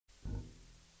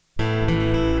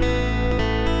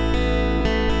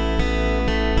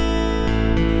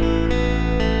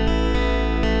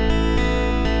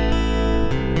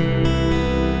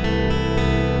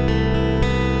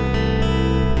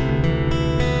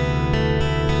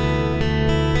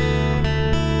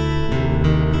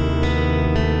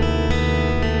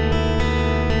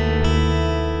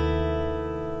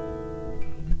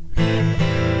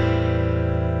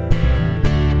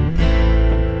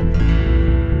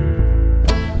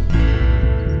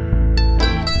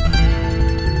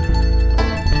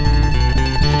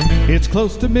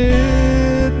close to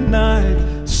midnight,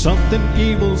 something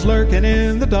evil's lurking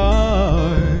in the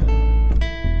dark.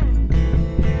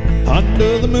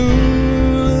 Under the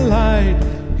moonlight,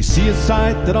 you see a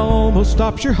sight that almost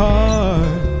stops your heart.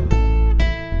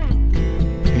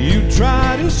 You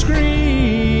try to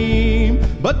scream,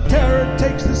 but terror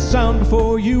takes the sound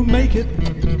before you make it.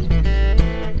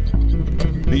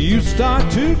 You start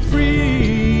to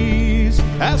freeze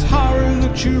as horror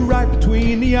looks you right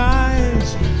between the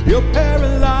eyes. You're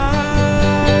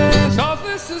paralyzed, 'cause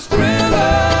this is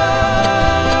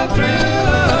Thriller,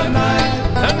 Thriller night,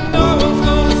 and no one's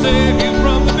gonna save you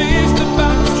from the beast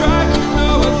about to strike. You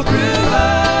know it's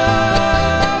Thriller,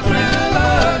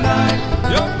 Thriller night.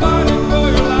 You're fighting for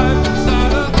your life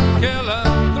inside a killer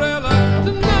thriller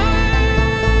tonight.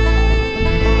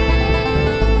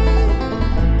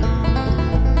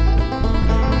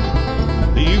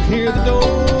 You hear the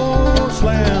door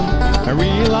slam and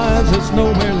realize there's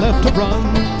nowhere left to run.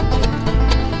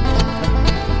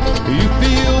 You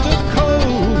feel the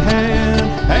cold hand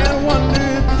and wonder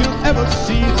if you'll ever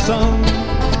see the sun.